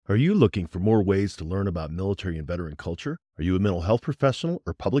Are you looking for more ways to learn about military and veteran culture? Are you a mental health professional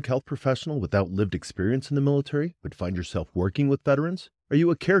or public health professional without lived experience in the military, but find yourself working with veterans? Are you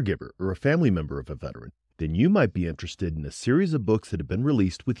a caregiver or a family member of a veteran? Then you might be interested in a series of books that have been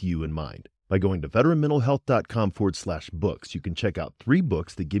released with you in mind. By going to veteranmentalhealth.com/books, you can check out 3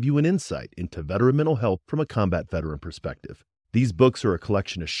 books that give you an insight into veteran mental health from a combat veteran perspective. These books are a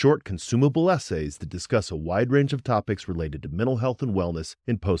collection of short, consumable essays that discuss a wide range of topics related to mental health and wellness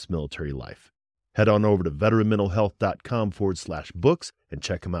in post-military life. Head on over to veteranmentalhealth.com/books and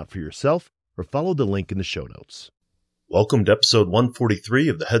check them out for yourself, or follow the link in the show notes. Welcome to episode 143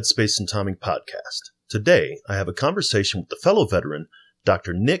 of the Headspace and Timing podcast. Today, I have a conversation with the fellow veteran,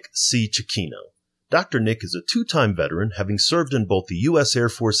 Dr. Nick C. Cecchino. Dr. Nick is a 2-time veteran, having served in both the U.S. Air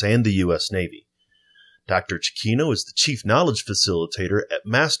Force and the U.S. Navy. Dr. Cecchino is the Chief Knowledge Facilitator at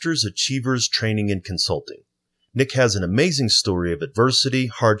Masters Achievers Training and Consulting. Nick has an amazing story of adversity,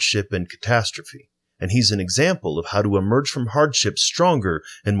 hardship, and catastrophe, and he's an example of how to emerge from hardship stronger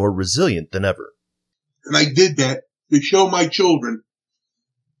and more resilient than ever. And I did that to show my children,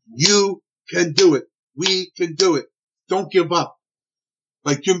 you can do it. We can do it. Don't give up.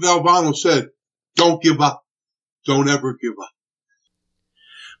 Like Jim Valvano said, don't give up. Don't ever give up.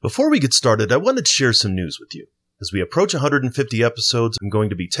 Before we get started, I wanted to share some news with you. As we approach 150 episodes, I'm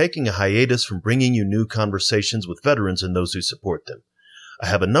going to be taking a hiatus from bringing you new conversations with veterans and those who support them. I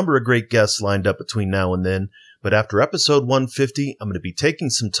have a number of great guests lined up between now and then, but after episode 150, I'm going to be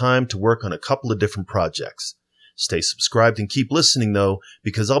taking some time to work on a couple of different projects. Stay subscribed and keep listening, though,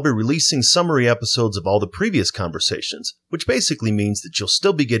 because I'll be releasing summary episodes of all the previous conversations, which basically means that you'll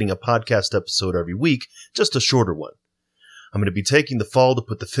still be getting a podcast episode every week, just a shorter one. I'm going to be taking the fall to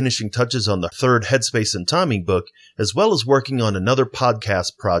put the finishing touches on the 3rd Headspace and Timing book, as well as working on another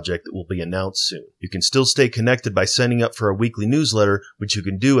podcast project that will be announced soon. You can still stay connected by signing up for our weekly newsletter, which you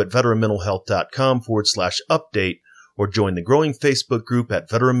can do at veteranmentalhealth.com/update, or join the growing Facebook group at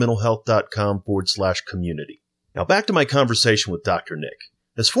veteranmentalhealth.com/community. Now back to my conversation with Dr. Nick.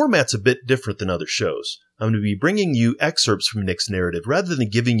 This format's a bit different than other shows. I'm going to be bringing you excerpts from Nick's narrative rather than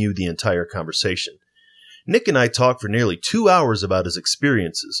giving you the entire conversation. Nick and I talked for nearly 2 hours about his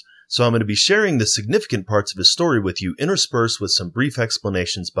experiences, so I'm going to be sharing the significant parts of his story with you, interspersed with some brief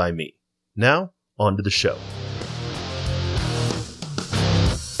explanations by me. Now, on to the show.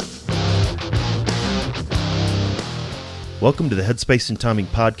 Welcome to the Headspace and Timing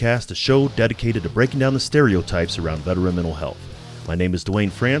podcast, a show dedicated to breaking down the stereotypes around veteran mental health. My name is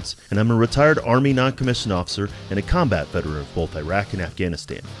Dwayne France, and I'm a retired Army non-commissioned officer and a combat veteran of both Iraq and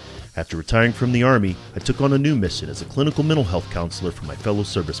Afghanistan. After retiring from the Army, I took on a new mission as a clinical mental health counselor for my fellow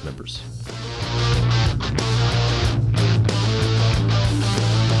service members.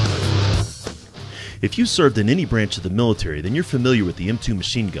 If you served in any branch of the military, then you're familiar with the M2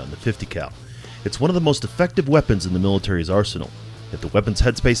 machine gun, the 50 cal. It's one of the most effective weapons in the military's arsenal. If the weapon's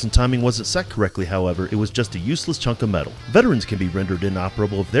headspace and timing wasn't set correctly, however, it was just a useless chunk of metal. Veterans can be rendered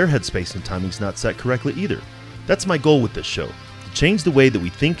inoperable if their headspace and timing's not set correctly either. That's my goal with this show. Change the way that we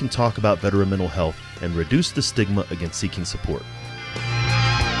think and talk about veteran mental health and reduce the stigma against seeking support.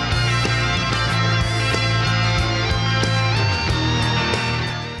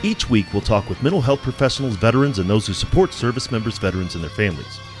 Each week, we'll talk with mental health professionals, veterans, and those who support service members, veterans, and their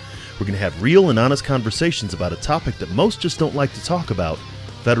families. We're going to have real and honest conversations about a topic that most just don't like to talk about,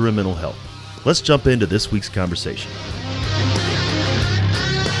 veteran mental health. Let's jump into this week's conversation.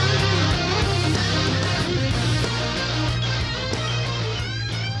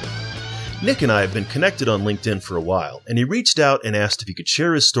 Nick and I have been connected on LinkedIn for a while, and he reached out and asked if he could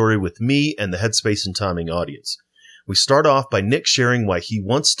share his story with me and the Headspace and Timing audience. We start off by Nick sharing why he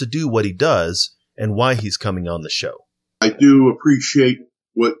wants to do what he does and why he's coming on the show. I do appreciate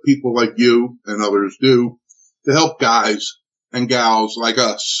what people like you and others do to help guys and gals like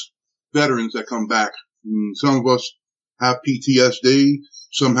us, veterans that come back. Some of us have PTSD,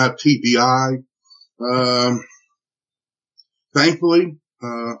 some have TBI. Thankfully,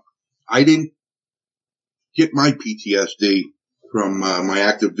 I didn't get my PTSD from my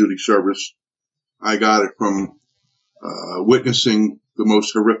active duty service. I got it from witnessing the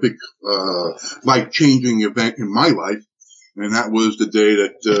most horrific, life-changing event in my life, and that was the day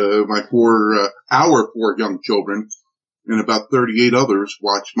that our 4 young children and about 38 others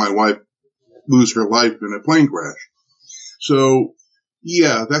watched my wife lose her life in a plane crash. So,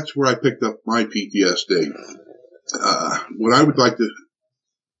 yeah, that's where I picked up my PTSD. What I would like to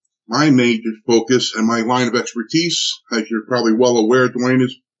My major focus and my line of expertise, as you're probably well aware, Dwayne,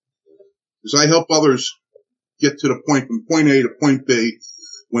 is I help others get to the point from point A to point B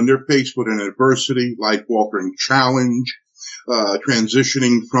when they're faced with an adversity, life-altering challenge,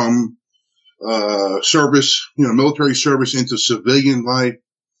 transitioning from service, military service into civilian life,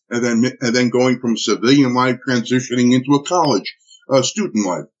 and then going from civilian life transitioning into a college student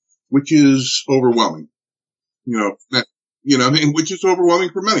life, which is overwhelming. Which is overwhelming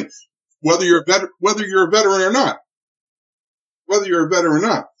for many. Whether you're a veteran or not.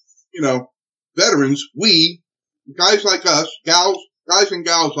 Veterans, guys like us, guys and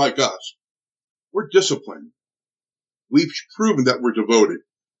gals like us, we're disciplined. We've proven that we're devoted.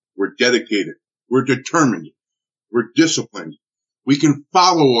 We're dedicated. We're determined. We're disciplined. We can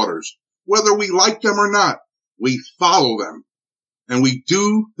follow orders. Whether we like them or not, we follow them. And we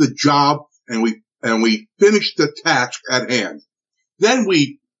do the job and we finish the task at hand. Then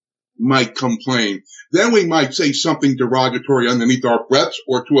we might complain. Then we might say something derogatory underneath our breaths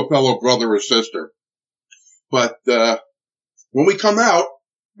or to a fellow brother or sister. But when we come out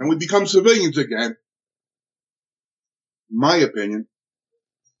and we become civilians again, in my opinion,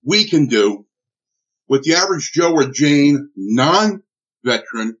 we can do what the average Joe or Jane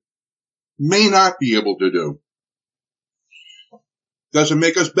non-veteran may not be able to do. Does it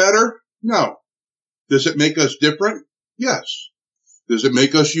make us better? No. Does it make us different? Yes. Does it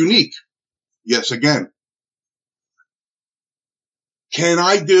make us unique? Yes, again. Can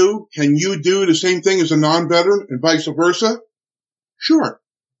you do the same thing as a non-veteran and vice versa? Sure.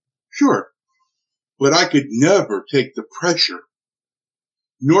 But I could never take the pressure,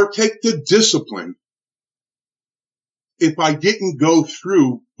 nor take the discipline if I didn't go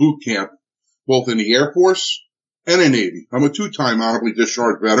through boot camp, both in the Air Force and the Navy. I'm a 2-time honorably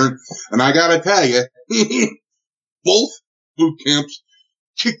discharged veteran, and I gotta tell you, both boot camps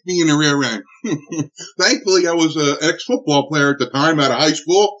kicked me in the rear end. Thankfully, I was an ex-football player at the time out of high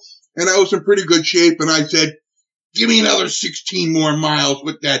school, and I was in pretty good shape, and I said, give me another 16 more miles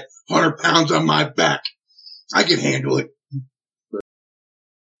with that 100 pounds on my back. I can handle it.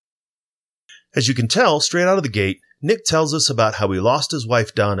 As you can tell, straight out of the gate, Nick tells us about how he lost his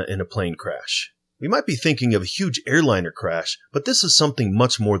wife Donna in a plane crash. We might be thinking of a huge airliner crash, but this is something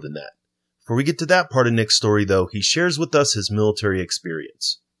much more than that. Before we get to that part of Nick's story, though, he shares with us his military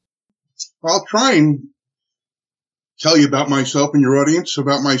experience. I'll try and tell you about myself and your audience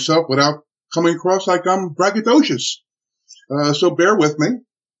about myself without coming across like I'm braggadocious. So bear with me.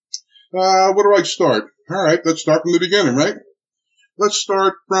 Where do I start? All right, let's start from the beginning, right? Let's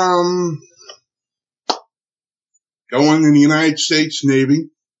start from going in the United States Navy,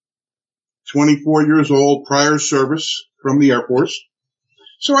 24 years old, prior service from the Air Force.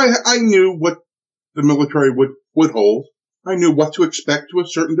 So I knew what the military would hold. I knew what to expect to a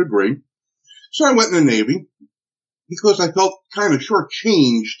certain degree. So I went in the Navy because I felt kind of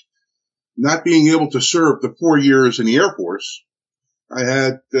shortchanged not being able to serve the 4 years in the Air Force. I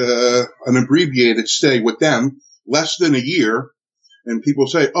had an abbreviated stay with them, less than a year. And people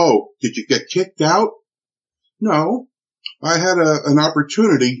say, oh, did you get kicked out? No, I had an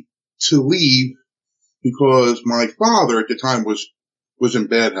opportunity to leave because my father at the time was in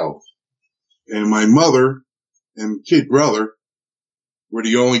bad health. And my mother and kid brother were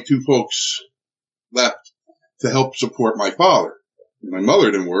the only two folks left to help support my father. My mother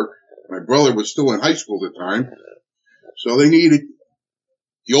didn't work. My brother was still in high school at the time. So they needed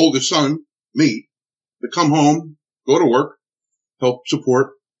the oldest son, me, to come home, go to work, help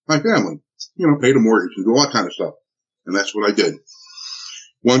support my family, pay the mortgage and do all that kind of stuff. And that's what I did.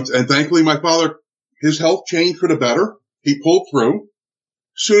 And thankfully my father, his health changed for the better. He pulled through.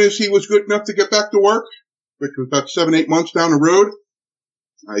 As soon as he was good enough to get back to work, which was about 7-8 months down the road,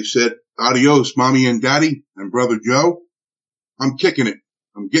 I said, adios, mommy and daddy and brother Joe. I'm kicking it.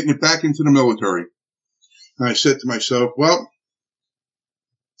 I'm getting it back into the military. And I said to myself, well,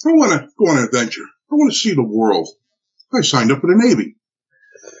 I want to go on an adventure. I want to see the world. I signed up for the Navy.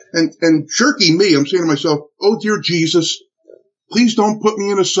 And shirking me, I'm saying to myself, oh, dear Jesus, please don't put me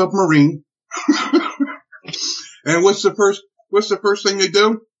in a submarine. And what's the first thing they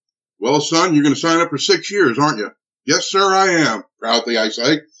do? Well, son, you're going to sign up for 6 years, aren't you? Yes, sir, I am. Proudly, I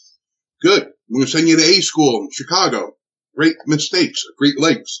say. Good. I'm going to send you to A school in Chicago. Great mistakes, Great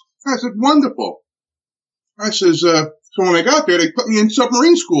Lakes. I said, wonderful. I says, so when I got there, they put me in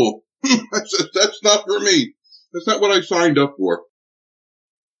submarine school. I said, that's not for me. That's not what I signed up for.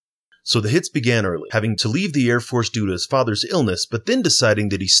 So the hits began early, having to leave the Air Force due to his father's illness, but then deciding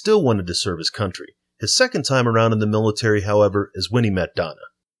that he still wanted to serve his country. His second time around in the military, however, is when he met Donna.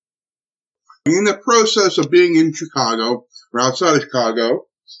 In the process of being in Chicago, or outside of Chicago,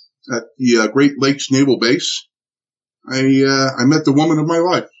 at the Great Lakes Naval Base, I met the woman of my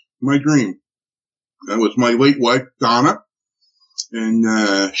life, my dream. That was my late wife, Donna,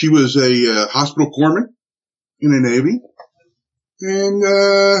 and she was a hospital corpsman in the Navy. And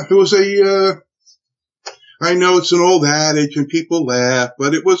I know it's an old adage and people laugh,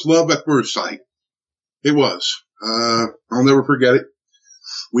 but it was love at first sight. It was. I'll never forget it.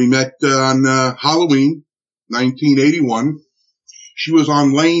 We met on Halloween, 1981. She was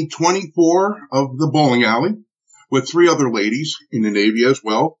on lane 24 of the bowling alley with 3 other ladies in the Navy as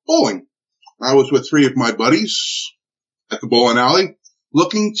well, bowling. I was with 3 of my buddies at the bowling alley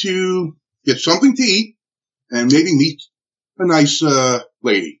looking to get something to eat and maybe meet a nice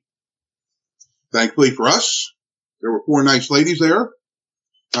lady. Thankfully for us, there were 4 nice ladies there.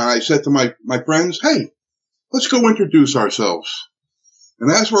 I said to my friends, hey, let's go introduce ourselves.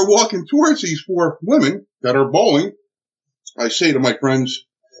 And as we're walking towards these 4 women that are bowling, I say to my friends,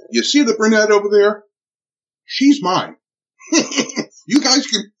 you see the brunette over there? She's mine. You guys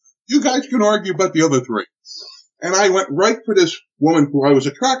can argue about the other 3. And I went right for this woman who I was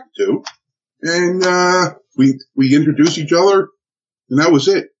attracted to. And, we introduced each other, and that was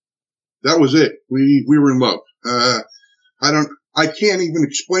it. That was it. We were in love. I can't even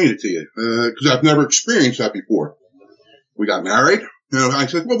explain it to you, cause I've never experienced that before. We got married. I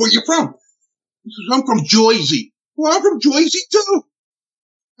said, well, where you from? He says, I'm from Jersey. Well, I'm from Jersey too.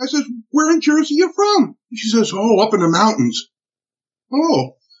 I says, where in Jersey you from? She says, oh, up in the mountains.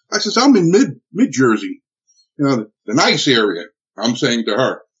 Oh, I says, I'm in mid Jersey. The nice area, I'm saying to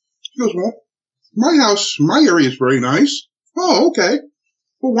her. She goes, well, my area is very nice. Oh, okay.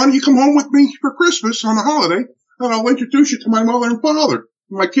 Well, why don't you come home with me for Christmas on a holiday, and I'll introduce you to my mother and father,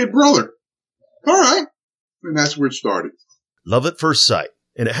 and my kid brother. All right. And that's where it started. Love at first sight.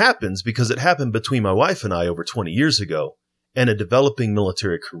 And it happens because it happened between my wife and I over 20 years ago and a developing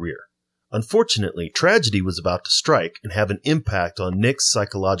military career. Unfortunately, tragedy was about to strike and have an impact on Nick's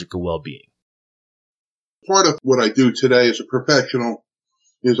psychological well-being. Part of what I do today as a professional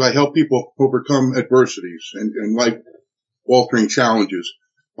is I help people overcome adversities and life-altering challenges.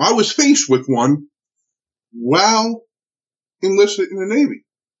 I was faced with one while enlisted in the Navy.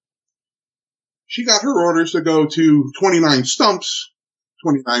 She got her orders to go to 29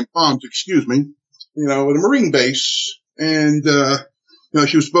 Palms, at a Marine base. And,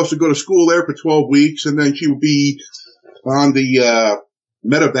 she was supposed to go to school there for 12 weeks, and then she would be on the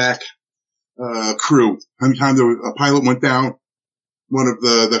medevac crew. Anytime a pilot went down, one of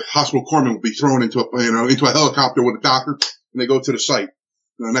the hospital corpsmen would be thrown into a helicopter with a doctor, and they go to the site.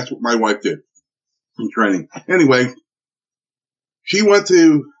 And that's what my wife did in training. Anyway, she went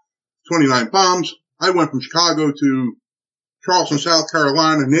to 29 Palms. I went from Chicago to Charleston, South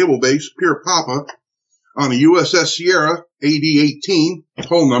Carolina, Naval Base, Pier Papa, on a USS Sierra, AD-18,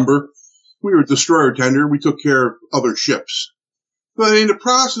 hull number. We were a destroyer tender. We took care of other ships. But in the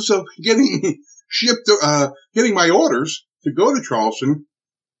process of getting my orders to go to Charleston,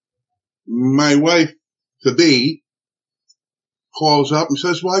 my wife-to-be calls up and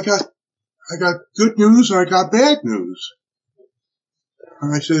says, well, I got good news and I got bad news.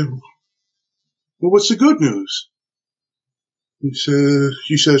 And I said, well, what's the good news?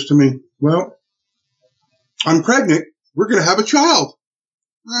 She says to me, well, I'm pregnant. We're going to have a child.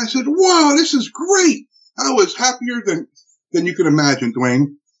 And I said, wow, this is great. I was happier than you can imagine,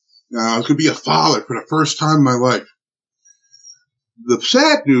 Dwayne. I was going to be a father for the first time in my life. The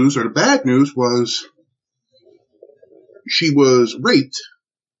sad news or the bad news was she was raped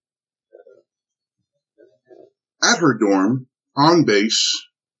at her dorm on base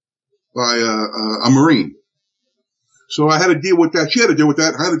by a Marine. So I had to deal with that. She had to deal with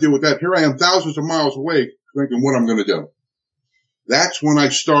that. I had to deal with that. Here I am thousands of miles away thinking what I'm going to do. That's when I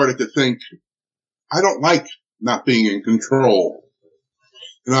started to think, I don't like not being in control.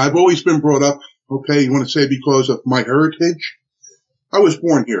 I've always been brought up, okay, you want to say because of my heritage? I was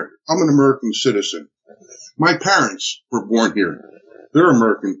born here. I'm an American citizen. My parents were born here. They're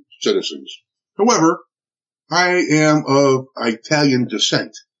American citizens. However, I am of Italian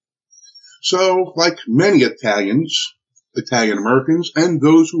descent. So, like many Italians, Italian Americans, and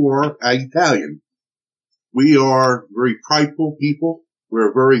those who are Italian, we are very prideful people.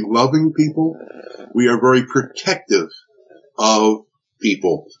 We're very loving people. We are very protective of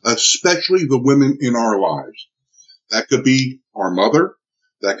people, especially the women in our lives. That could be our mother.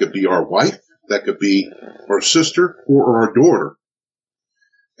 That could be our wife. That could be our sister or our daughter.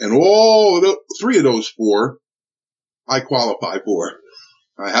 And all of the 3 of those 4, I qualify for.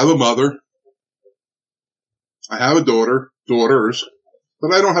 I have a mother. I have a daughters,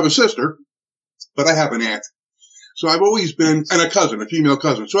 but I don't have a sister, but I have an aunt. So I've always been, and a cousin, a female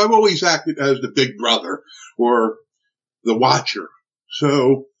cousin. So I've always acted as the big brother or the watcher.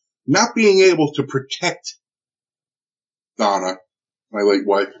 So not being able to protect Donna, my late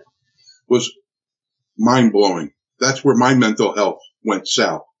wife, was mind-blowing. That's where my mental health went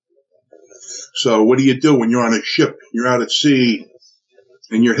south. So what do you do when you're on a ship, you're out at sea,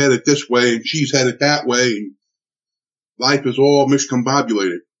 and you're headed this way, and she's headed that way, and life is all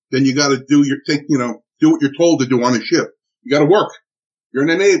miscombobulated? Then you got to do what you're told to do on a ship. You got to work. You're in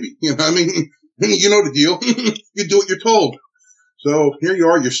the Navy. You know what I mean? You know the deal. You do what you're told. So here you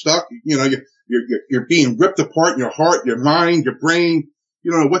are. You're stuck. You know, you're being ripped apart in your heart, your mind, your brain.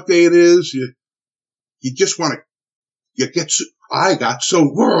 You don't know what day it is. You just want to. I got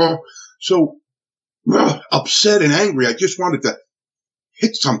so upset and angry. I just wanted to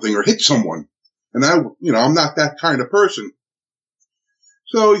hit something or hit someone. And I'm not that kind of person.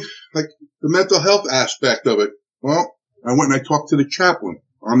 So, like, the mental health aspect of it, well, I went and I talked to the chaplain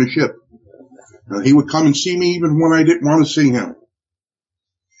on the ship. He would come and see me even when I didn't want to see him.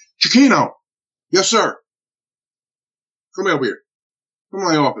 Chiquino. Yes, sir. Come over here. Come to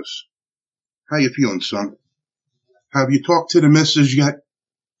my office. How you feeling, son? Have you talked to the missus yet?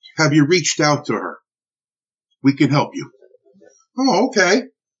 Have you reached out to her? We can help you. Oh, okay.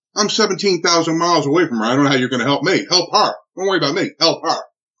 I'm 17,000 miles away from her. I don't know how you're going to help me. Help her. Don't worry about me. Help her.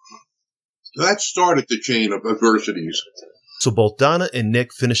 So that started the chain of adversities. So both Donna and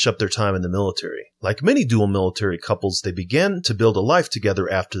Nick finished up their time in the military. Like many dual military couples, they began to build a life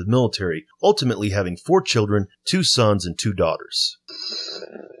together after the military, ultimately having 4 children, 2 sons and 2 daughters.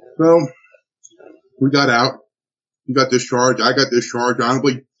 So we got out. We got discharged. I got discharged,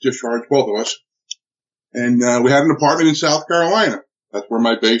 honorably discharged, both of us. And we had an apartment in South Carolina. That's where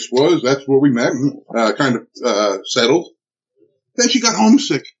my base was. That's where we met and settled. Then she got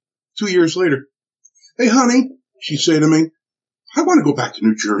homesick 2 years later. Hey, honey, she'd say to me, I want to go back to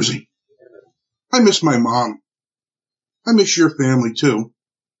New Jersey. I miss my mom. I miss your family, too.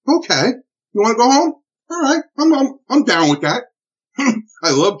 Okay. You want to go home? All right. I'm down with that.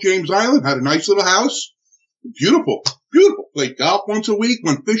 I love James Island. Had a nice little house. Beautiful. Beautiful. Played golf once a week.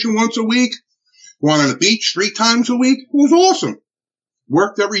 Went fishing once a week. Went on the beach 3 times a week. It was awesome.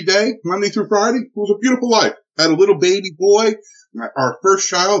 Worked every day, Monday through Friday. It was a beautiful life. Had a little baby boy. Our first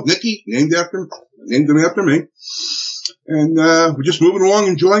child, Nicky, named him after me. And we're just moving along,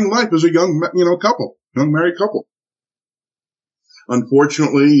 enjoying life as a young married couple.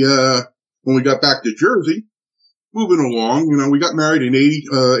 Unfortunately, when we got back to Jersey, moving along, we got married in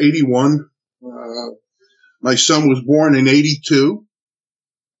 81. My son was born in 82.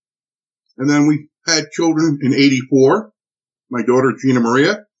 And then we had children in 84. My daughter, Gina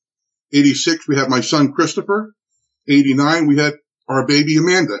Maria. 86, we had my son, Christopher. 89, we had our baby,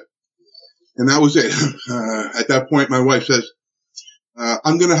 Amanda. And that was it. At that point, my wife says,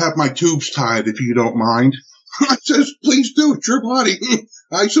 I'm going to have my tubes tied if you don't mind. I says, please do. It's your body.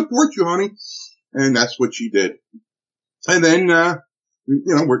 I support you, honey. And that's what she did. And then,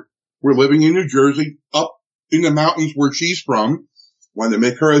 we're living in New Jersey, up in the mountains where she's from. Wanted to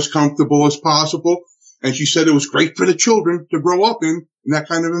make her as comfortable as possible. And she said it was great for the children to grow up in that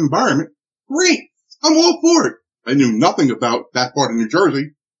kind of environment. Great. I'm all for it. I knew nothing about that part of New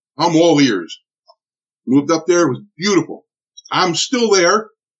Jersey. I'm all ears. Moved up there. It was beautiful. I'm still there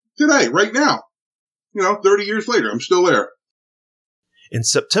today, right now. 30 years later, I'm still there. In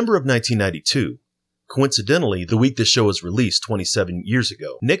September of 1992, coincidentally, the week the show was released 27 years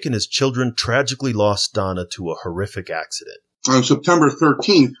ago, Nick and his children tragically lost Donna to a horrific accident. On September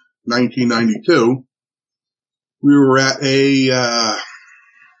 13th, 1992, we were at a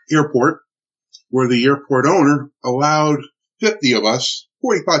airport where the airport owner allowed 50 of us,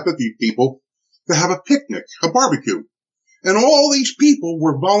 45, 50 people, to have a picnic, a barbecue. And all these people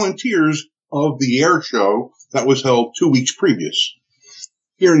were volunteers of the air show that was held 2 weeks previous.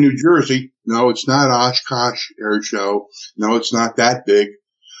 Here in New Jersey, no, it's not Oshkosh Air Show. No, it's not that big,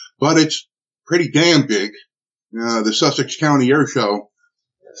 but it's pretty damn big. The Sussex County Air Show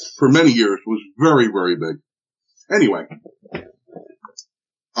for many years was very, very big. Anyway,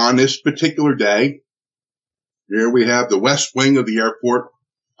 on this particular day, here we have the west wing of the airport.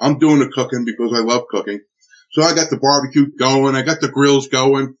 I'm doing the cooking because I love cooking. So I got the barbecue going. I got the grills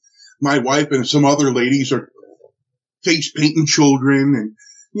going. My wife and some other ladies are face painting children and,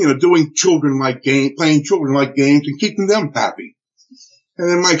 doing children-like games, playing children-like games and keeping them happy. And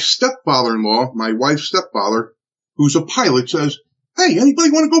then my stepfather-in-law, my wife's stepfather, who's a pilot, says, hey, anybody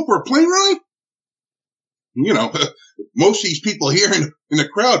want to go for a plane ride? Most of these people here in the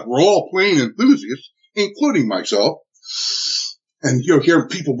crowd were all plane enthusiasts, including myself. And you'll hear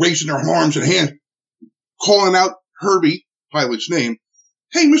people raising their arms and hands, calling out Herbie, pilot's name.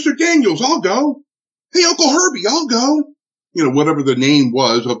 Hey, Mr. Daniels, I'll go. Hey, Uncle Herbie, I'll go. Whatever the name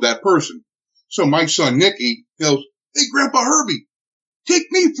was of that person. So my son, Nicky, goes, hey, Grandpa Herbie, take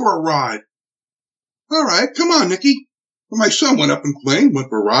me for a ride. All right, come on, Nikki. Well, my son went up and played, went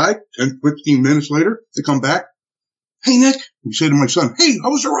for a ride. 10, 15 minutes later, they come back. Hey, Nick, he said to my son, hey, how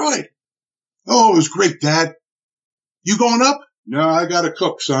was the ride? Oh, it was great, Dad. You going up? No, I got to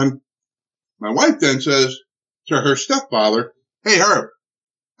cook, son. My wife then says to her stepfather, hey, Herb,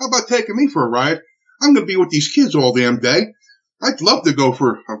 how about taking me for a ride? I'm going to be with these kids all damn day. I'd love to go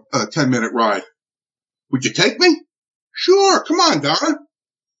for a 10-minute ride. Would you take me? Sure, come on, Donna.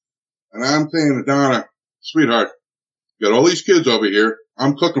 And I'm saying to Donna, sweetheart, you got all these kids over here.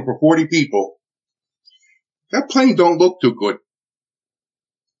 I'm cooking for 40 people. That plane don't look too good.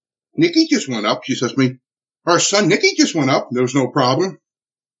 Nikki just went up. She says to me, our son Nikki just went up. There was no problem.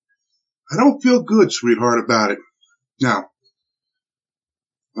 I don't feel good, sweetheart, about it. Now,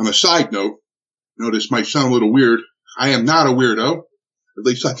 on a side note, this might sound a little weird. I am not a weirdo. At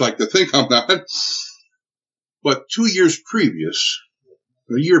least I'd like to think I'm not. But a year previous,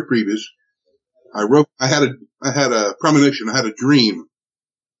 I had a premonition. I had a dream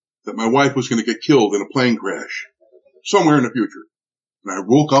that my wife was going to get killed in a plane crash somewhere in the future. And I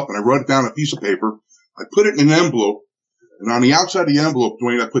woke up and I wrote it down on a piece of paper. I put it in an envelope. And on the outside of the envelope,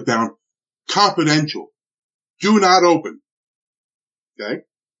 Dwayne, I put down confidential. Do not open. Okay.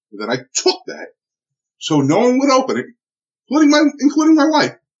 And then I took that so no one would open it, including my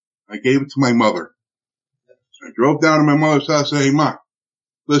wife. I gave it to my mother. So I drove down to my mother's house and said, hey, Ma,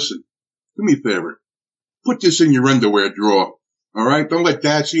 listen, do me a favor. Put this in your underwear drawer. All right? Don't let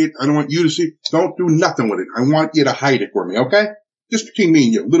Dad see it. I don't want you to see it. Don't do nothing with it. I want you to hide it for me, okay? Just between me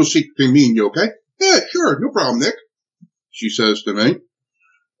and you. A little secret between me and you, okay? Yeah, sure. No problem, Nick. She says to me.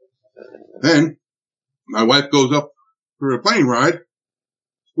 Then my wife goes up for a plane ride.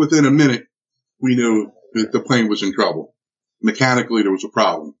 Within a minute, we knew that the plane was in trouble. Mechanically, there was a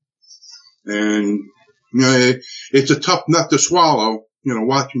problem. And, it's a tough nut to swallow,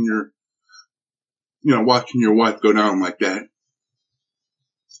 watching your wife go down like that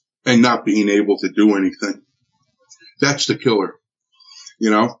and not being able to do anything. That's the killer.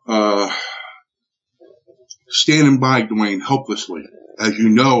 Standing by, Dwayne, helplessly, as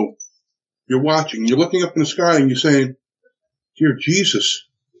you're watching, you're looking up in the sky and you're saying, dear Jesus,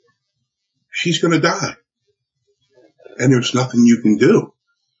 she's going to die. And there's nothing you can do.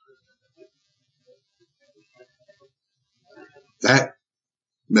 That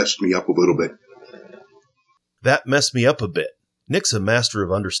messed me up a little bit. That messed me up a bit. Nick's a master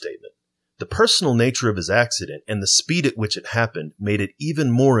of understatement. The personal nature of his accident and the speed at which it happened made it even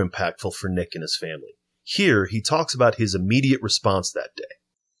more impactful for Nick and his family. Here, he talks about his immediate response that day.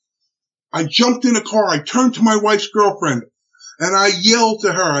 I jumped in a car. I turned to my wife's girlfriend and I yelled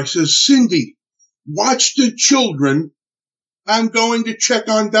to her. I said, Cindy, watch the children. I'm going to check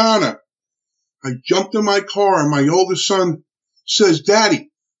on Donna. I jumped in my car and my oldest son says,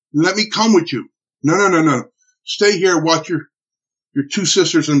 Daddy, let me come with you. No. Stay here. Watch your two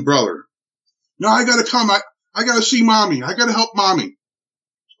sisters and brother. No, I got to come. I got to see Mommy. I got to help Mommy.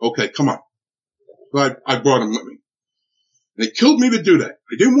 Okay, come on. So I brought him with me. And it killed me to do that.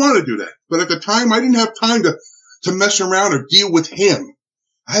 I didn't want to do that. But at the time, I didn't have time to mess around or deal with him.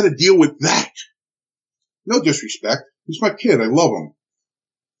 I had to deal with that. No disrespect. He's my kid. I love him.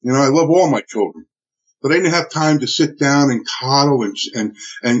 I love all my children. But I didn't have time to sit down and coddle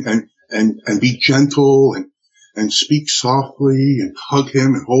and be gentle and speak softly and hug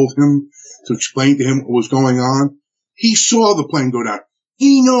him and hold him to explain to him what was going on. He saw the plane go down.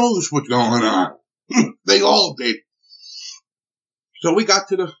 He knows what's going on. They all did. So we got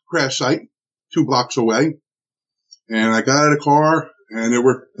to the crash site 2 blocks away, and I got out of the car, and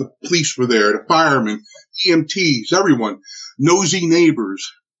the police were there, the firemen, EMTs, everyone, nosy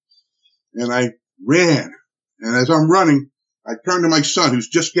neighbors. And I ran. And as I'm running, I turned to my son, who's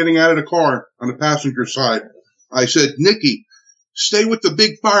just getting out of the car on the passenger side. I said, Nicky, stay with the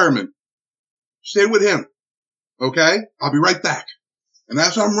big fireman. Stay with him. Okay? I'll be right back. And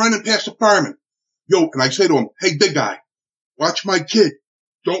as I'm running past the fireman, and I say to him, hey, big guy, watch my kid.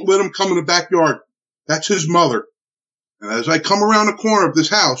 Don't let him come in the backyard. That's his mother. And as I come around the corner of this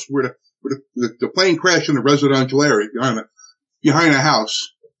house where the plane crashed in the residential area behind a house,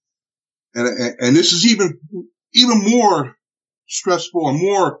 and this is even more stressful and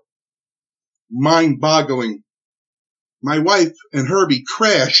more mind-boggling. My wife and Herbie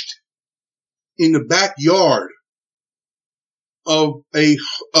crashed in the backyard of a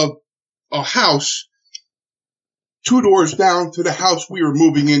house 2 doors down to the house we were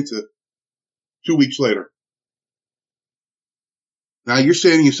moving into 2 weeks later. Now I'm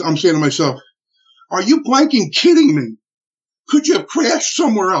saying to myself, are you blanking kidding me? Could you have crashed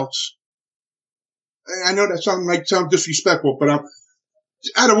somewhere else? I know that might sound disrespectful, but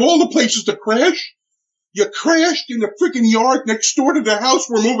out of all the places to crash, You crashed in the freaking yard next door to the house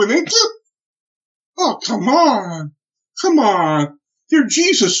we're moving into? Oh, come on. Come on. Dear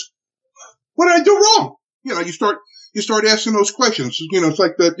Jesus, what did I do wrong? You know, you start asking those questions. You know, it's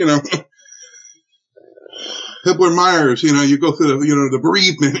like that, you know, Hibbler Myers, you know, you go through the, you know, the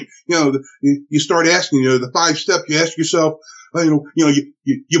bereavement, you know, you start asking, you know, the 5 steps, you ask yourself,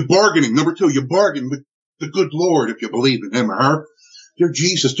 you're bargaining. Number 2, you bargain with the good Lord if you believe in him or her. Dear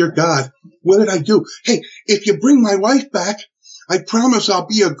Jesus, dear God, what did I do? Hey, if you bring my wife back, I promise I'll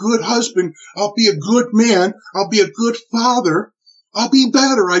be a good husband. I'll be a good man. I'll be a good father. I'll be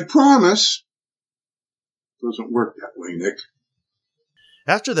better, I promise. Doesn't work that way, Nick.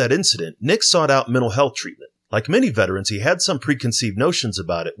 After that incident, Nick sought out mental health treatment. Like many veterans, he had some preconceived notions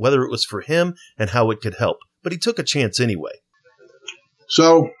about it, whether it was for him and how it could help, but he took a chance anyway.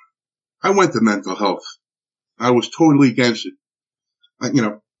 So, I went to mental health. I was totally against it. I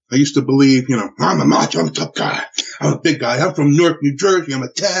used to believe, I'm a macho, I'm a tough guy. I'm a big guy. I'm from Newark, New Jersey. I'm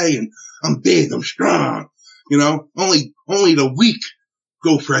Italian. I'm big. I'm strong. Only the weak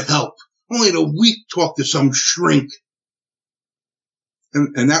go for help. Only the weak talk to some shrink.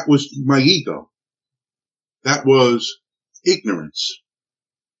 And that was my ego. That was ignorance.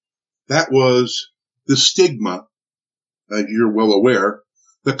 That was the stigma, as you're well aware,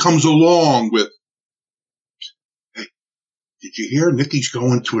 that comes along with, hey, did you hear Nicky's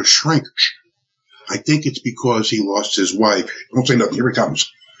going to a shrink? I think it's because he lost his wife. Don't say nothing. Here he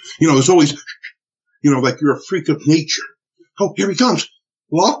comes. There's always, like you're a freak of nature. Oh, here he comes.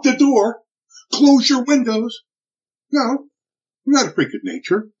 Lock the door. Close your windows. No, you're not a freak of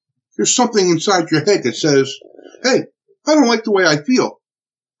nature. There's something inside your head that says, hey, I don't like the way I feel.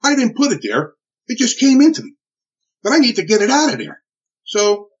 I didn't put it there. It just came into me. But I need to get it out of there.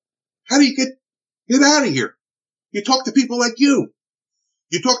 So how do you get out of here? You talk to people like you.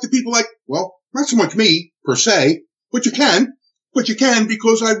 You talk to people like, well, not so much me, per se, but you can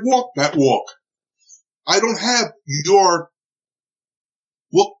because I walk that walk. I don't have your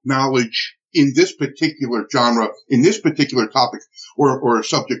book knowledge in this particular genre, in this particular topic or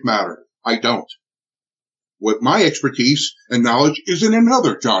subject matter. I don't. What my expertise and knowledge is in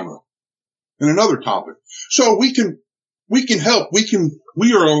another genre, in another topic. So we can help.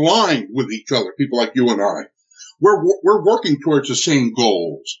 We are aligned with each other, people like you and I. We're working towards the same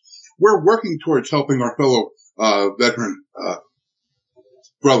goals. We're working towards helping our fellow veteran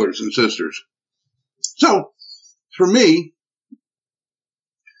brothers and sisters. So, for me,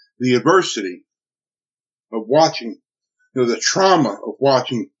 the adversity of watching, the trauma of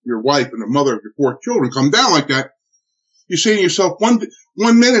watching your wife and the mother of your 4 children come down like that, you say to yourself, one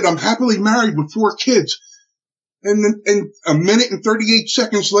minute I'm happily married with 4 kids, and a minute and 38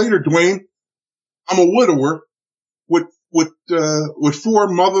 seconds later, Dwayne, I'm a widower with 4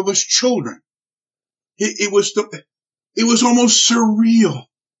 motherless children. It was almost surreal.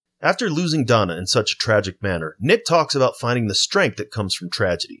 After losing Donna in such a tragic manner, Nick talks about finding the strength that comes from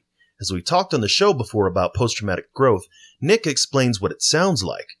tragedy. As we talked on the show before about post-traumatic growth, Nick explains what it sounds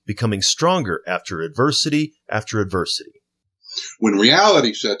like, becoming stronger after adversity after adversity. When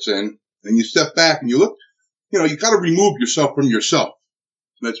reality sets in and you step back and you look, you got to remove yourself from yourself.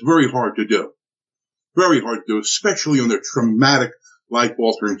 And that's very hard to do. Very hard to do, especially under traumatic,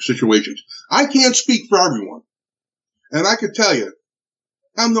 life-altering situations. I can't speak for everyone. And I can tell you,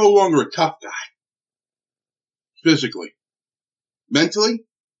 I'm no longer a tough guy. Physically. Mentally,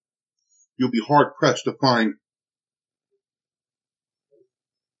 you'll be hard-pressed to find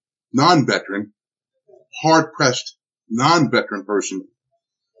hard-pressed non-veteran person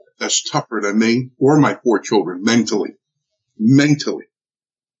that's tougher than me or my 4 children mentally.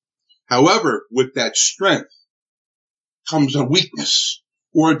 However, with that strength comes a weakness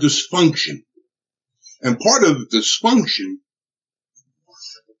or a dysfunction. And part of the dysfunction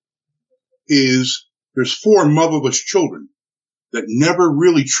is there's 4 motherless children that never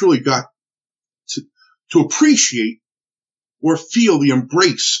really truly got to appreciate or feel the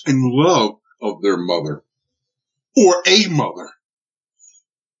embrace and love of their mother or a mother,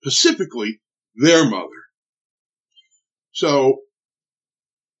 specifically their mother. So,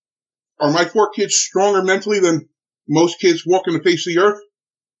 are my 4 kids stronger mentally than most kids walking the face of the earth?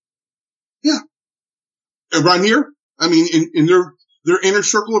 Yeah. Around here? I mean, in their inner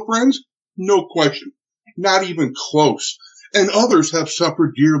circle of friends? No question. Not even close. And others have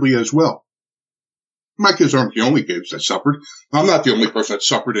suffered dearly as well. My kids aren't the only kids that suffered. I'm not the only person that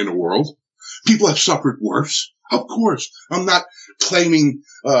suffered in the world. People have suffered worse. Of course. I'm not claiming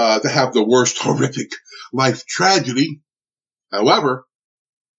to have the worst horrific life tragedy. However,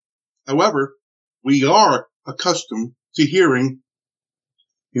 we are accustomed to hearing,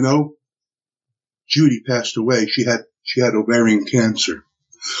 Judy passed away. She had ovarian cancer.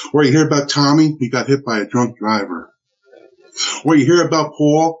 Or you hear about Tommy, he got hit by a drunk driver. Or you hear about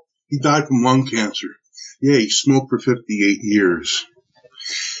Paul, he died from lung cancer. Yeah, he smoked for 58 years.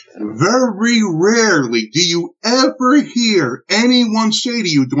 Very rarely do you ever hear anyone say to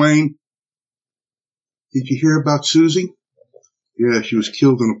you, Dwayne, did you hear about Susie? Yeah, she was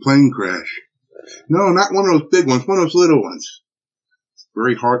killed in a plane crash. No, not one of those big ones, one of those little ones.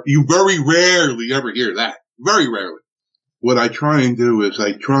 Very hard. You very rarely ever hear that. Very rarely. What I try and do is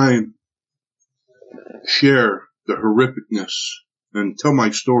I try and share the horrificness and tell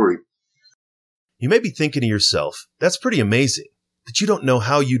my story. You may be thinking to yourself, that's pretty amazing that you don't know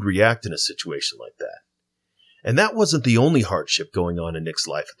how you'd react in a situation like that. And that wasn't the only hardship going on in Nick's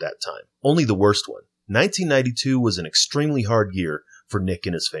life at that time, only the worst one. 1992 was an extremely hard year for Nick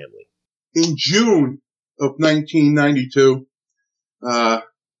and his family. In June of 1992, our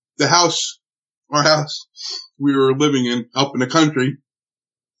house we were living in up in the country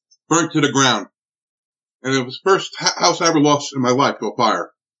burnt to the ground. And it was the first house I ever lost in my life to a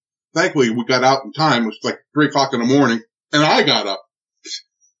fire. Thankfully, we got out in time. It was like 3 o'clock in the morning, and I got up.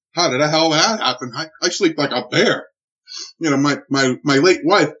 How did the hell that happen? I sleep like a bear. You know, my late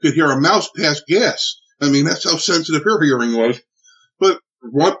wife could hear a mouse pass gas. I mean, that's how sensitive her hearing was. But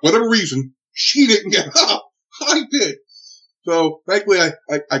for whatever reason, she didn't get up. I did. So thankfully,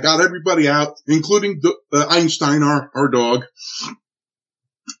 I got everybody out, including Einstein, our dog.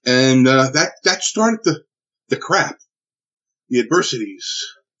 And that started the crap, the adversities.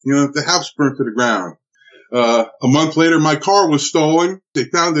 You know, the house burnt to the ground. A month later, my car was stolen. They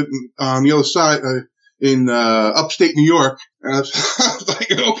found it on the other side in upstate New York. And I was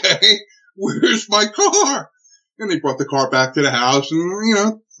like, okay, where's my car? And they brought the car back to the house, and you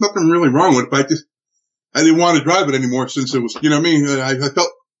know, nothing really wrong with it. But I didn't want to drive it anymore since it was, you know what I mean? I felt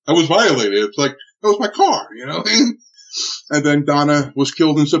I was violated. It's like, that was my car, you know? And then Donna was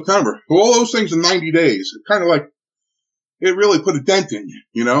killed in September. All those things in 90 days. It kind of like, it really put a dent in you,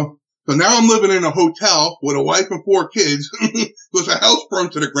 you know? So now I'm living in a hotel with a wife and 4 kids because a house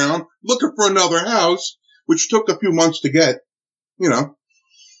burned to the ground, looking for another house, which took a few months to get, you know?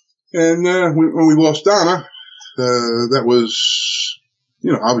 And when we lost Donna, that was,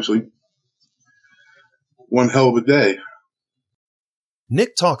 you know, obviously one hell of a day.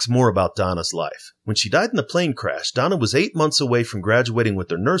 Nick talks more about Donna's life. When she died in the plane crash, Donna was 8 months away from graduating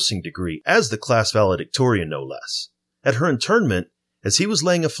with her nursing degree as the class valedictorian, no less. At her internment, as he was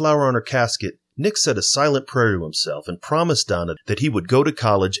laying a flower on her casket, Nick said a silent prayer to himself and promised Donna that he would go to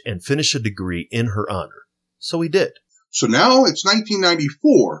college and finish a degree in her honor. So he did. So now it's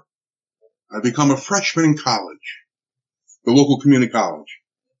 1994. I become a freshman in college, the local community college.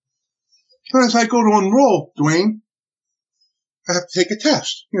 But as I go to enroll, Dwayne, I have to take a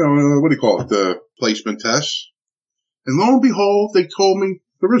test. You know, what do you call it? The placement test. And lo and behold, they told me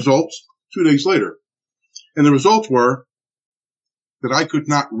the results 2 days later. And the results were that I could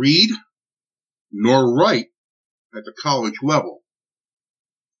not read nor write at the college level.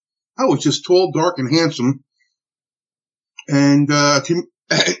 I was just tall, dark, and handsome, and a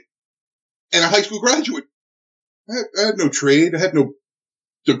high school graduate. I had no trade. I had no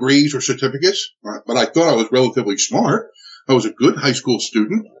degrees or certificates, but I thought I was relatively smart. I was a good high school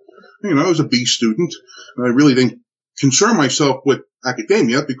student. You know, I was a B student. I really didn't concern myself with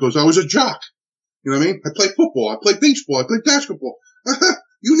academia because I was a jock. You know what I mean? I played football. I played baseball. I played basketball.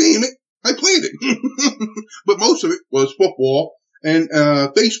 You name it, I played it. But most of it was football and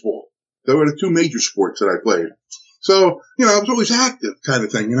baseball. Those were the 2 major sports that I played. So, you know, I was always active kind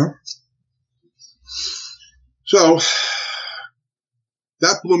of thing, you know. So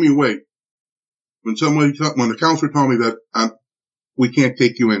that blew me away. When the counselor told me that we can't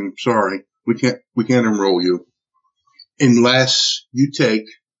take you in, sorry, we can't enroll you unless you take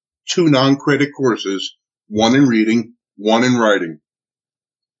 2 non-credit courses, 1 in reading, 1 in writing.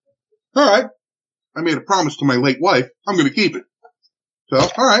 All right. I made a promise to my late wife. I'm going to keep it. So,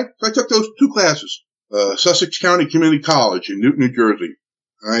 all right. So I took those 2 classes. Sussex County Community College in Newton, New Jersey.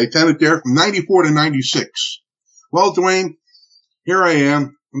 I attended there from 94 to 96. Well, Dwayne, here I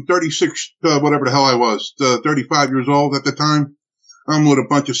am. I'm 36, whatever the hell I was, 35 years old at the time. I'm with a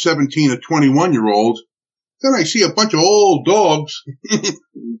bunch of 17 to 21-year-olds. Then I see a bunch of old dogs,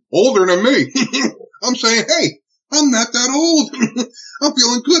 older than me. I'm saying, hey, I'm not that old. I'm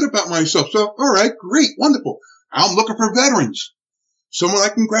feeling good about myself. So, all right, great, wonderful. I'm looking for veterans, someone I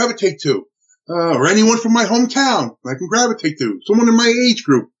can gravitate to, or anyone from my hometown I can gravitate to, someone in my age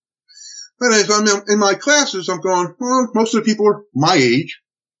group. But as I'm in my classes, I'm going, well, most of the people are my age.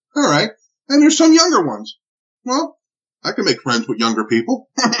 All right. And there's some younger ones. Well, I can make friends with younger people.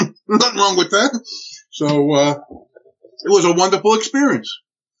 Nothing wrong with that. So it was a wonderful experience.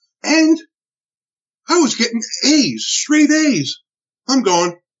 And I was getting A's, straight A's. I'm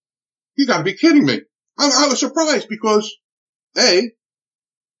going, you got to be kidding me. I was surprised because, I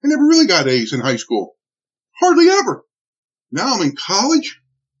never really got A's in high school. Hardly ever. Now I'm in college,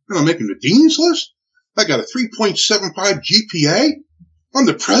 and I'm making the dean's list. I got a 3.75 GPA. I'm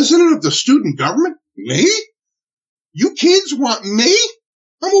the president of the student government. Me? You kids want me?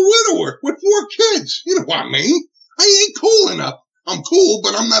 I'm a widower with 4 kids. You don't want me. I ain't cool enough. I'm cool,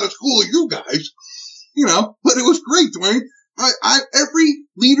 but I'm not as cool as you guys. But it was great, Dwayne. Every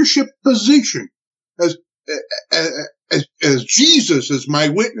leadership position, as Jesus is my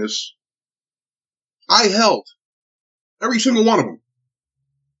witness, I held. Every single one of them.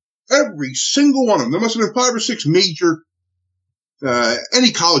 Every single one of them. There must have been 5 or 6 major,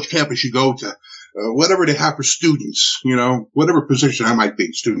 any college campus you go to, whatever they have for students, whatever position I might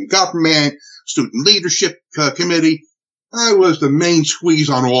be. Student government, student leadership committee. I was the main squeeze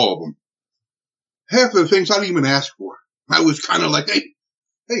on all of them. Half of the things I didn't even ask for. I was kind of like,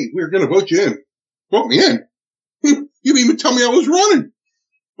 hey, we're going to vote you in. Vote me in. You didn't even tell me I was running.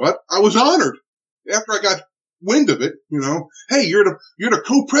 But I was honored. After I got wind of it, hey, you're the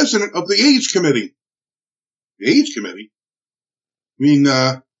co-president of the AIDS committee. The AIDS committee?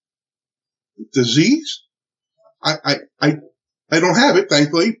 Disease? I don't have it,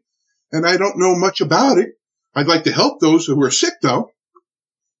 thankfully, and I don't know much about it. I'd like to help those who are sick, though.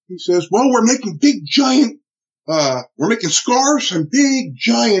 He says, well, we're making we're making scarves and big,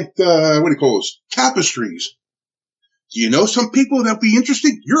 giant, what do you call those? Tapestries. Do you know some people that'll be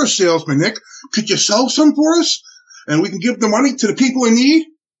interested? You're a salesman, Nick. Could you sell some for us? And we can give the money to the people in need?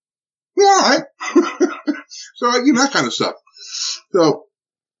 Yeah, all right. So, that kind of stuff. So,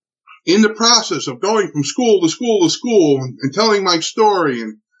 in the process of going from school to school to school and telling my story,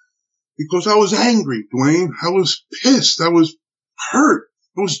 and because I was angry, Dwayne, I was pissed, I was hurt,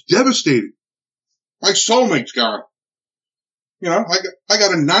 I was devastated. My soulmate's gone. I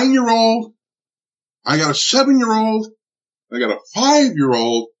got a 9-year-old, I got a 7-year-old, I got a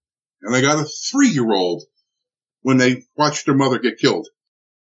 5-year-old, and I got a 3-year-old when they watched their mother get killed.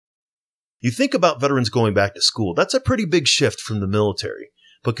 You think about veterans going back to school. That's a pretty big shift from the military.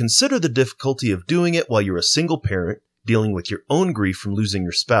 But consider the difficulty of doing it while you're a single parent, dealing with your own grief from losing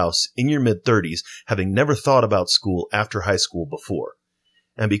your spouse in your mid-30s, having never thought about school after high school before.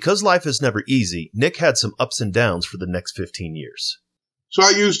 And because life is never easy, Nick had some ups and downs for the next 15 years. So I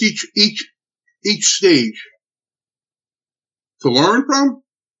used each stage to learn from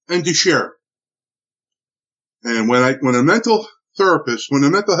and to share. And when a mental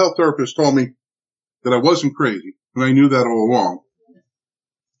health therapist told me that I wasn't crazy, and I knew that all along,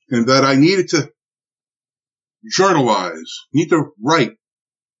 and that I needed to journalize, need to write.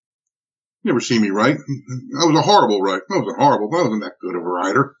 You never see me write. I was a horrible writer. I wasn't that good of a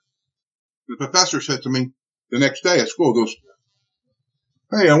writer. The professor said to me the next day at school, goes,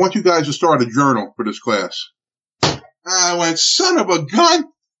 hey, I want you guys to start a journal for this class. I went, son of a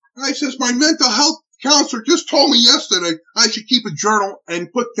gun. I says, my mental health counselor just told me yesterday I should keep a journal and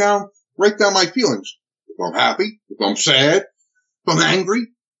write down my feelings. If I'm happy, if I'm sad, if I'm angry,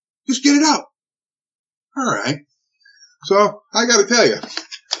 just get it out. All right. So I got to tell you,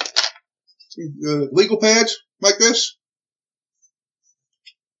 legal pads like this,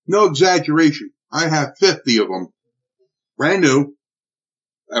 no exaggeration. I have 50 of them, brand new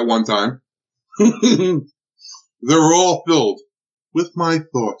at one time. They're all filled with my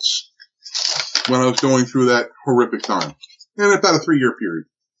thoughts when I was going through that horrific time. And about a 3-year period.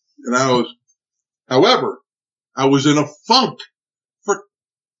 And however, I was in a funk for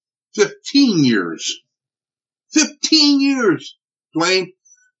 15 years. 15 years, Dwayne.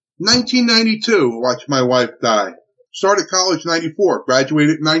 1992, watched my wife die. Started college in 94,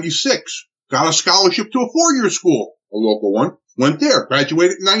 graduated in 96. Got a scholarship to a 4-year school, a local one. Went there,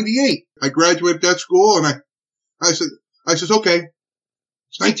 graduated in 98. I graduated that school, and I said, okay,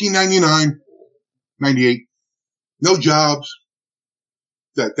 it's 1999, 98. No jobs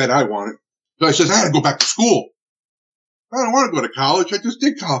that I wanted. So I said, I had to go back to school. I don't want to go to college. I just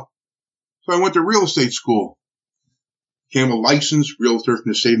did college. So I went to real estate school. Became a licensed realtor in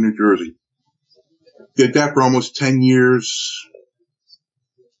the state of New Jersey. Did that for almost 10 years,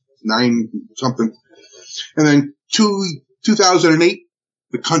 9 something. And then 2008,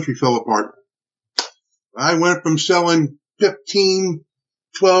 the country fell apart. I went from selling 15,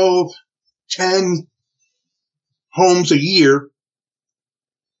 12, 10 homes a year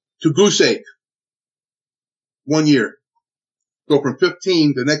to goose egg. 1 year. Go from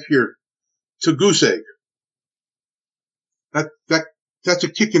 15 the next year to goose egg. that's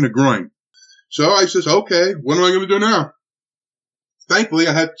a kick in the groin. So I says, okay, what am I going to do now? Thankfully,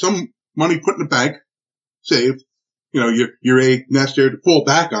 I had some money put in the bank, saved. Your a nest there to fall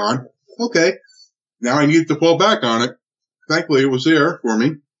back on. Okay, now I needed to fall back on it. Thankfully, it was there for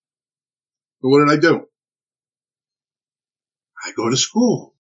me. But what did I do? I go to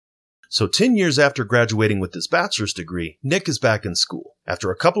school. So 10 years after graduating with his bachelor's degree, Nick is back in school. After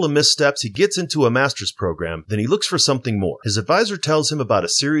a couple of missteps, he gets into a master's program, then he looks for something more. His advisor tells him about a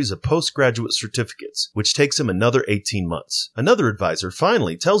series of postgraduate certificates, which takes him another 18 months. Another advisor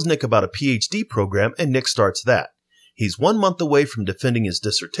finally tells Nick about a PhD program, and Nick starts that. He's 1 month away from defending his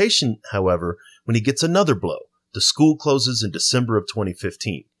dissertation, however, when he gets another blow. The school closes in December of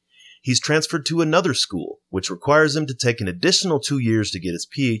 2015. He's transferred to another school, which requires him to take an additional 2 years to get his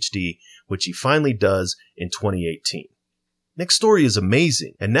PhD, which he finally does in 2018. Nick's story is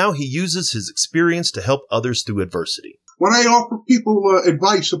amazing, and now he uses his experience to help others through adversity. When I offer people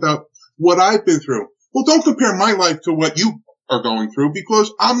advice about what I've been through, well, don't compare my life to what you are going through,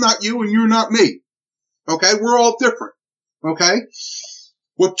 because I'm not you and you're not me. Okay? We're all different. Okay?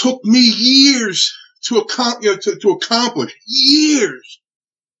 What took me years to accomplish, years,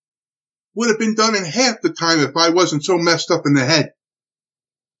 would have been done in half the time if I wasn't so messed up in the head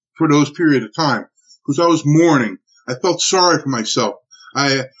for those period of time. Because I was mourning. I felt sorry for myself.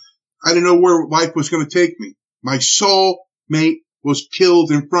 I didn't know where life was going to take me. My soul mate was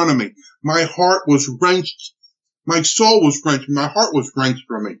killed in front of me. My heart was wrenched. My soul was wrenched. My heart was wrenched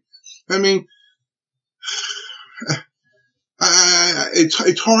from me. I mean,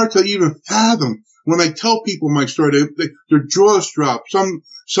 it's hard to even fathom. When I tell people my story, their jaws drop. Some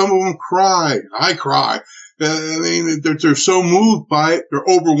of them cry. I cry. I mean, they're so moved by it. They're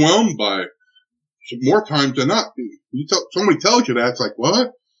overwhelmed by it. More times than not. Somebody tells you that, it's like,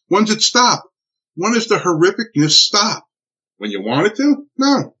 what? When does it stop? When does the horrificness stop? When you want it to?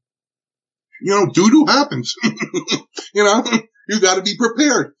 No. Doo-doo happens. You got to be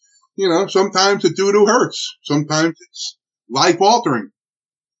prepared. Sometimes the doo-doo hurts. Sometimes it's life-altering.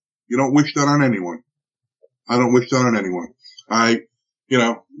 You don't wish that on anyone. I don't wish that on anyone.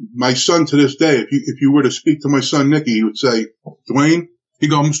 My son to this day, if you were to speak to my son Nicky, he would say, Dwayne, he'd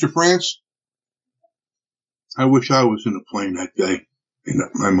go, Mr. France, I wish I was in the plane that day.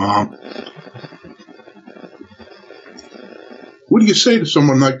 My mom. What do you say to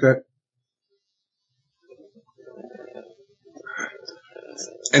someone like that?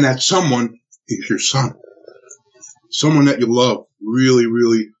 And that someone is your son. Someone that you love really,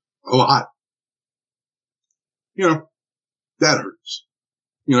 really a lot. That hurts.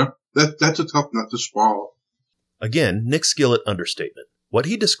 That's a tough nut to swallow. Again, Nick Skillet understatement. What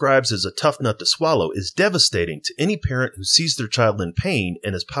he describes as a tough nut to swallow is devastating to any parent who sees their child in pain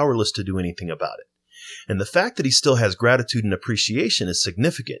and is powerless to do anything about it. And the fact that he still has gratitude and appreciation is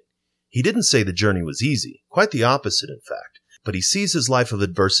significant. He didn't say the journey was easy, quite the opposite in fact, but he sees his life of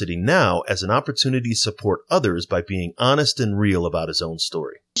adversity now as an opportunity to support others by being honest and real about his own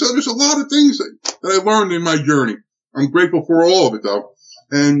story. So there's a lot of things that I learned in my journey. I'm grateful for all of it though.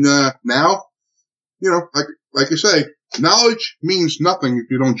 And now, like I say, knowledge means nothing if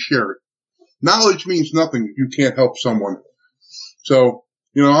you don't share it. Knowledge means nothing if you can't help someone. So,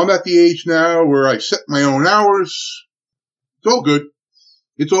 I'm at the age now where I set my own hours. It's all good.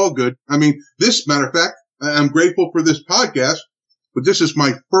 It's all good. I mean, matter of fact, I'm grateful for this podcast, but this is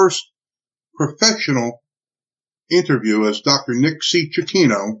my first professional interview as Dr. Nick C.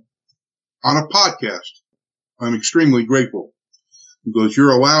 Cecchino on a podcast. I'm extremely grateful because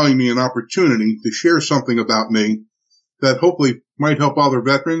you're allowing me an opportunity to share something about me that hopefully might help other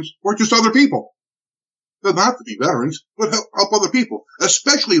veterans or just other people. Doesn't have to be veterans, but help other people,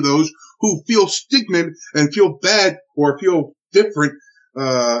 especially those who feel stigma and feel bad or feel different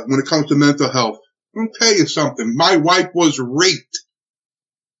when it comes to mental health. I'll tell you something. My wife was raped.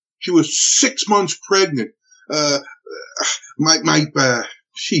 She was 6 months pregnant.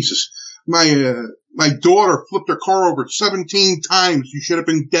 My daughter flipped her car over 17 times. You should have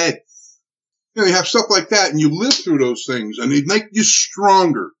been dead. You have stuff like that, and you live through those things, and they make you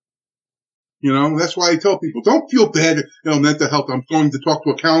stronger. That's why I tell people, don't feel bad, mental health. I'm going to talk to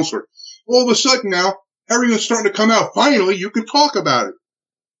a counselor. All of a sudden now, everything's starting to come out. Finally, you can talk about it,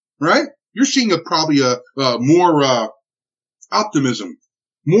 right? You're seeing probably more optimism.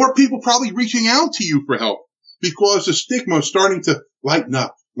 More people probably reaching out to you for help because the stigma is starting to lighten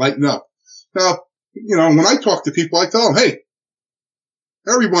up. Now, when I talk to people, I tell them, hey,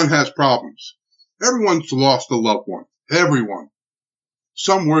 everyone has problems. Everyone's lost a loved one. Everyone.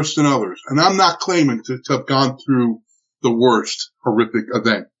 Some worse than others. And I'm not claiming to have gone through the worst horrific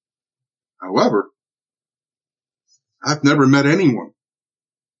event. However, I've never met anyone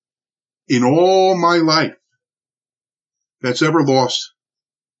in all my life that's ever lost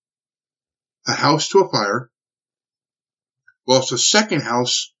a house to a fire, lost a second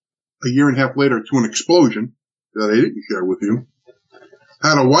house a year and a half later to an explosion that I didn't share with you,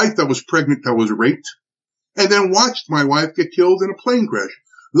 had a wife that was pregnant that was raped, and then watched my wife get killed in a plane crash.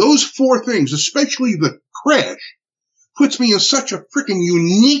 Those four things, especially the crash, puts me in such a freaking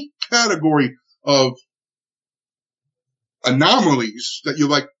unique category of anomalies that you're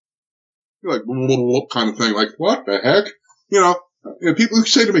like kind of thing, like, what the heck? And people who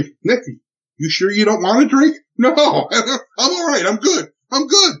say to me, Nicky, you sure you don't want to drink? No, I'm all right. I'm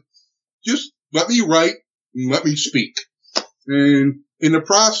good. Just let me write and let me speak. And in the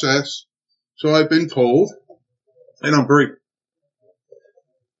process, so I've been told, and I'm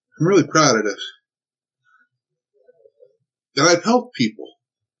really proud of this, that I've helped people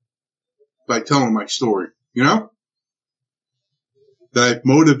by telling my story, that I've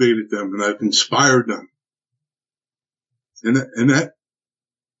motivated them and I've inspired them. And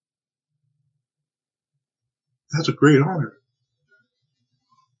that's a great honor,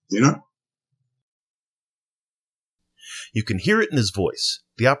 You can hear it in his voice,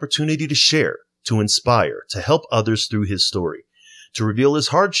 the opportunity to share, to inspire, to help others through his story, to reveal his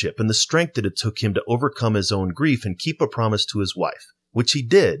hardship and the strength that it took him to overcome his own grief and keep a promise to his wife, which he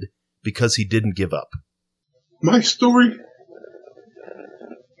did because he didn't give up. My story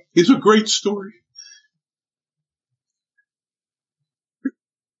is a great story.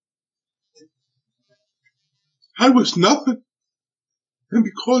 I was nothing. And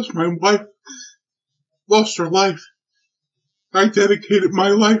because my wife lost her life, I dedicated my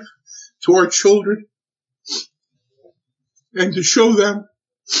life to our children and to show them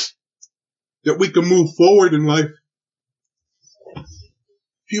that we can move forward in life.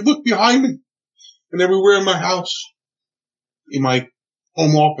 If you look behind me and everywhere in my house, in my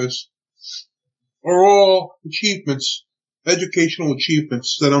home office, are all achievements, educational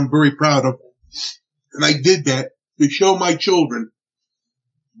achievements that I'm very proud of. And I did that to show my children,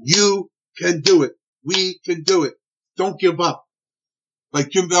 you can do it. We can do it. Don't give up. Like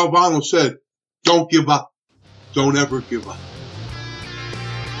Jim Valvano said, don't give up. Don't ever give up.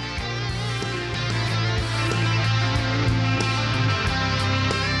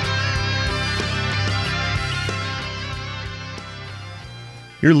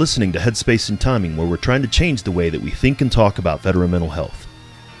 You're listening to Headspace and Timing, where we're trying to change the way that we think and talk about veteran mental health.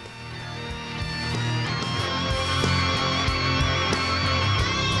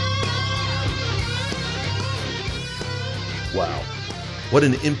 Wow. What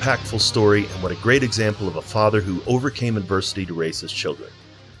an impactful story, and what a great example of a father who overcame adversity to raise his children.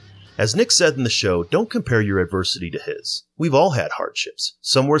 As Nick said in the show, don't compare your adversity to his. We've all had hardships,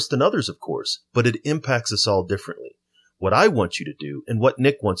 some worse than others, of course, but it impacts us all differently. What I want you to do, and what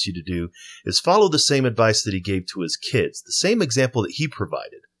Nick wants you to do, is follow the same advice that he gave to his kids, the same example that he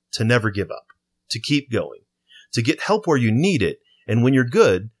provided, to never give up, to keep going, to get help where you need it, and when you're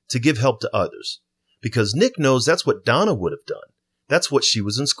good, to give help to others. Because Nick knows that's what Donna would have done. That's what she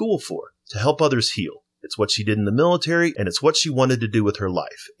was in school for, to help others heal. It's what she did in the military, and it's what she wanted to do with her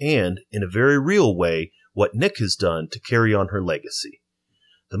life, and, in a very real way, what Nick has done to carry on her legacy.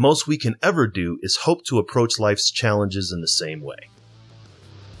 The most we can ever do is hope to approach life's challenges in the same way.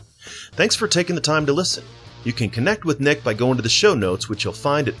 Thanks for taking the time to listen. You can connect with Nick by going to the show notes, which you'll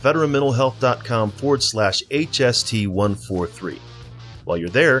find at veteranmentalhealth.com/HST143. While you're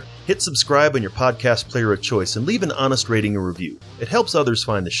there, hit subscribe on your podcast player of choice and leave an honest rating or review. It helps others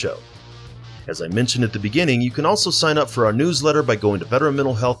find the show. As I mentioned at the beginning, you can also sign up for our newsletter by going to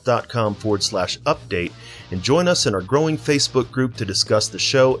veteranmentalhealth.com/update and join us in our growing Facebook group to discuss the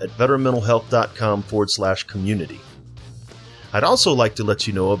show at veteranmentalhealth.com/community. I'd also like to let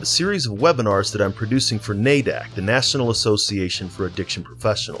you know of a series of webinars that I'm producing for NAADAC, the National Association for Addiction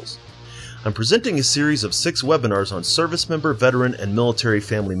Professionals. I'm presenting a series of 6 webinars on service member, veteran, and military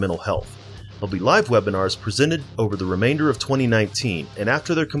family mental health. There'll be live webinars presented over the remainder of 2019, and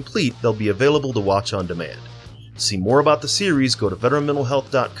after they're complete, they'll be available to watch on demand. To see more about the series, go to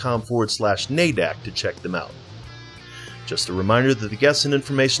veteranmentalhealth.com/NAADAC to check them out. Just a reminder that the guests and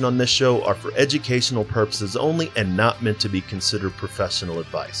information on this show are for educational purposes only and not meant to be considered professional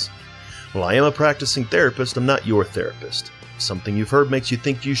advice. While I am a practicing therapist, I'm not your therapist. If something you've heard makes you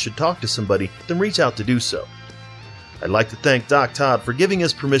think you should talk to somebody, then reach out to do so. I'd like to thank Doc Todd for giving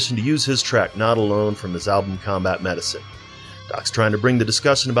us permission to use his track Not Alone from his album Combat Medicine. Doc's trying to bring the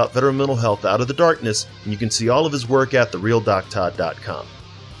discussion about veteran mental health out of the darkness, and you can see all of his work at therealdoctodd.com.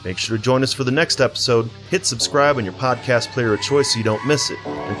 Make sure to join us for the next episode. Hit subscribe on your podcast player of choice so you don't miss it.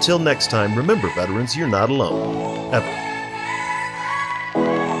 Until next time, remember, veterans, you're not alone. Ever.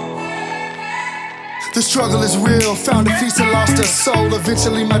 The struggle is real, found a feast and lost a soul.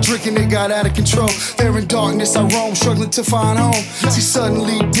 Eventually my drinking, it got out of control. There in darkness I roam, struggling to find home. See,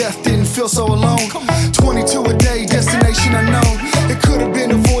 suddenly death didn't feel so alone. 22 a day, destination unknown. It could have been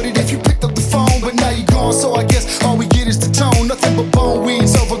avoided if you picked up the phone, but now you're gone, so I guess all we get is the tone. Nothing but bone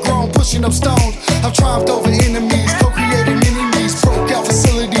weeds, overgrown, pushing up stones. I've triumphed over enemies, co-created enemies. Broke out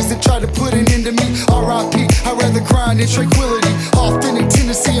facilities that tried to put an end to me. R.I.P. I'd rather grind in tranquility. Authentic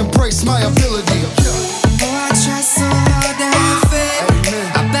tendency, embrace my ability. Oh, I try so hard to have faith.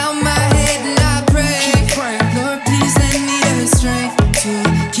 I bow my head and I pray. Lord, please lend me the strength to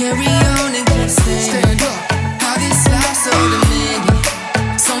carry on and keep staying. Stand up. How this life's so demanding.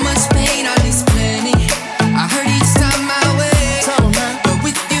 So much pain, all this plenty. I hurt each time I wait. Tell 'em, man. But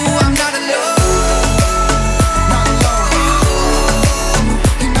with you, I'm not alone. Not alone.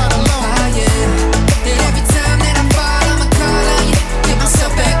 You're not alone. Ah, yeah. And every time that I fall, I'ma call on you. Get myself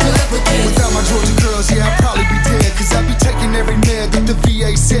back up again. Without my Georgia girls, yeah, I'd probably be dead. Cause I'd be taking every med that the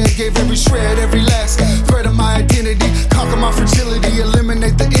VA said. Gave every shred, every last thread of my identity. Conquer my fragility,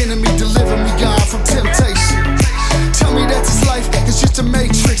 eliminate the enemy. Deliver me, God, from temptation. Tell me that this life is just a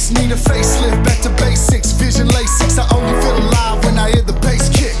matrix. Need a facelift, back to basics. Vision LASIX, I only feel alive when I hear the bass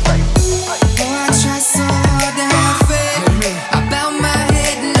kick. Oh, I try so hard to have faith. I bow my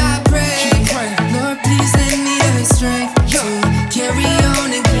head and I pray. Keep praying. Lord, please lend me the strength to carry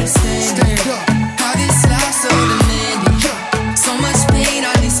on and keep staying. Stand up. How this life's so demanding. So much pain,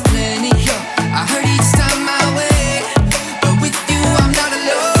 all this plenty. I hurt each time I wait. But with you, I'm not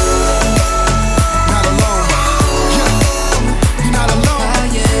alone. Not alone. Yeah. You're not alone. Ah,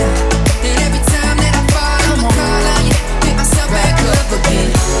 yeah. And every time that I fall, I'ma call on you. Pick myself back up again.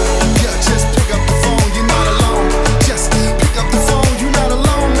 Yeah, just pick up the phone, you're not alone. Just pick up the phone, you're not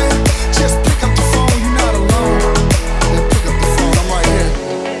alone, man. Just pick up the phone, you're not alone. Yeah, pick up the phone, I'm right here.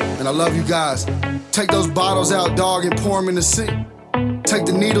 And I love you guys. Take those bottles out, dog, and pour them in the sink. Take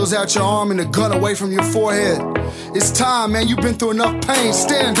the needles out your arm and the gun away from your forehead. It's time, man, you've been through enough pain,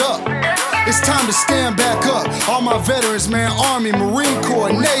 stand up. It's time to stand back up. All my veterans, man, Army, Marine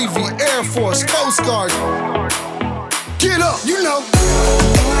Corps, Navy, Air Force, Coast Guard. Get up, you know.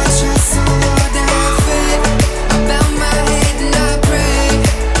 Oh, I try so hard to have faith. I bow my head and I pray.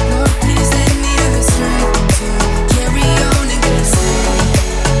 Lord, please lend me the strength to carry on and keep staying.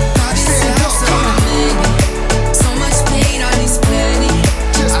 How this life's so demanding. So much pain, all this plenty.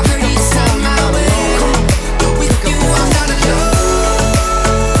 Just I pick hurt up the each phone, time you're I not wait. alone. But with you, I'm not alone.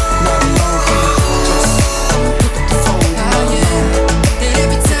 Not alone, come on. Just pick up the phone, you're Ah, not alone. yeah. And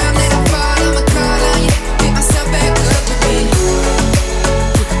every time that I fall, I'ma call on you. Pick myself back up again.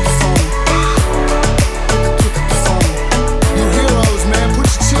 Pick up the phone. Pick up the phone. You heroes, man. Put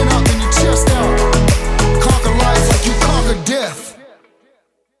your chin up and your chest out. Conquer life like you conquer death.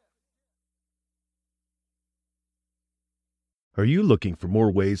 Are you looking for more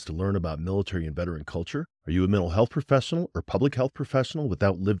ways to learn about military and veteran culture? Are you a mental health professional or public health professional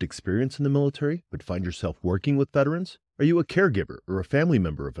without lived experience in the military, but find yourself working with veterans? Are you a caregiver or a family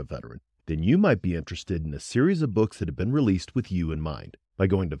member of a veteran? Then you might be interested in a series of books that have been released with you in mind. By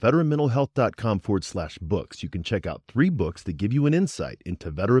going to veteranmentalhealth.com/books, you can check out 3 books that give you an insight into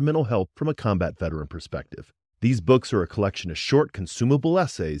veteran mental health from a combat veteran perspective. These books are a collection of short, consumable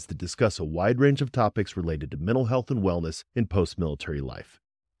essays that discuss a wide range of topics related to mental health and wellness in post-military life.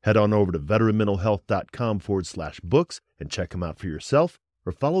 Head on over to veteranmentalhealth.com/books and check them out for yourself,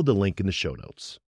 or follow the link in the show notes.